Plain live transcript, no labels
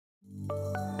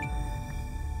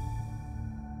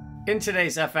In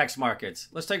today's FX markets,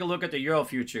 let's take a look at the Euro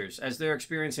futures as they're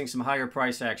experiencing some higher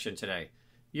price action today.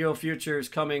 Euro futures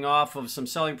coming off of some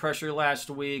selling pressure last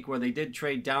week where they did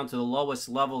trade down to the lowest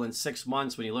level in 6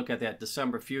 months when you look at that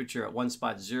December future at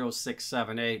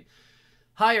 1.0678.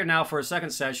 Higher now for a second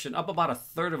session, up about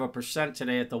 1/3%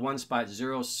 today at the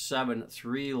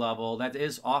 1.073 level. That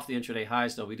is off the intraday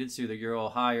highs though. We did see the Euro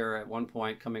higher at one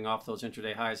point coming off those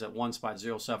intraday highs at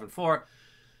 1.074.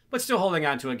 But still holding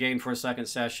on to a gain for a second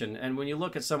session. And when you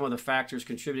look at some of the factors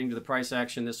contributing to the price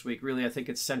action this week, really I think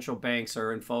it's central banks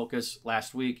are in focus.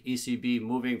 Last week, ECB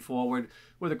moving forward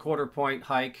with a 1/4 point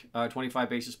hike, 25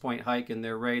 basis point hike in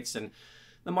their rates. And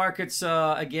the markets,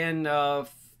 again,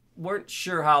 weren't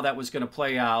sure how that was going to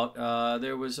play out.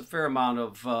 There was a fair amount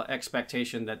of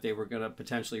expectation that they were going to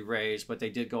potentially raise, but they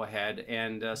did go ahead.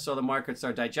 And so the markets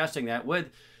are digesting that with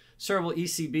several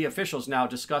ECB officials now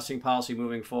discussing policy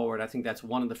moving forward. I think that's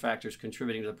one of the factors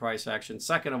contributing to the price action.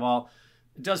 Second of all,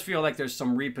 it does feel like there's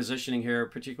some repositioning here,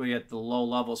 particularly at the low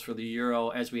levels for the euro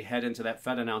as we head into that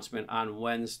Fed announcement on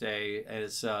Wednesday.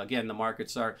 As again, the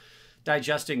markets are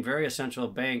digesting various central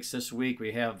banks this week.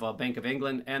 We have Bank of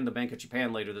England and the Bank of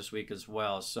Japan later this week as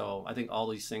well. So I think all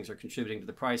these things are contributing to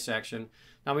the price action.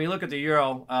 Now, when you look at the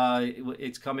euro,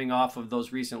 it's coming off of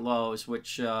those recent lows,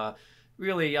 which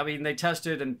really, I mean, they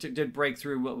tested and did break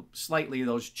through slightly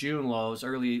those June lows,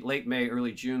 late May,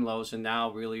 early June lows, and now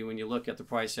really when you look at the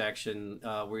price action,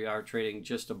 we are trading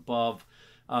just above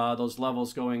those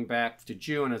levels going back to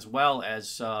June as well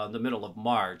as the middle of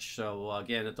March. So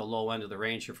again, at the low end of the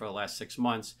range here for the last 6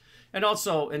 months. And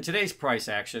also in today's price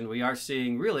action, we are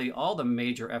seeing really all the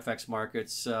major FX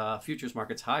markets, futures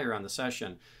markets higher on the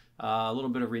session. A little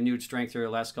bit of renewed strength here the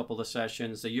last couple of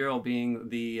sessions. The euro being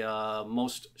the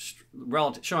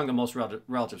showing the most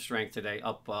relative strength today,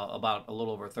 up about a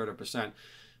little over 1/3%.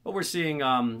 But we're seeing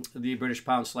the British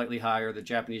pound slightly higher. The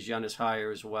Japanese yen is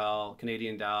higher as well.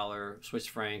 Canadian dollar, Swiss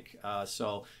franc.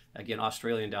 So again,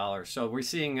 Australian dollar. So we're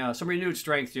seeing some renewed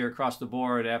strength here across the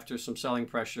board after some selling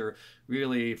pressure,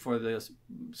 really for the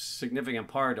significant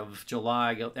part of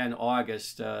July and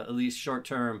August, at least short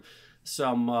term.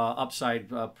 Some upside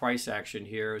price action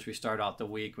here as we start out the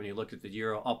week when you look at the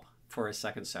euro up for a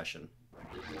second session.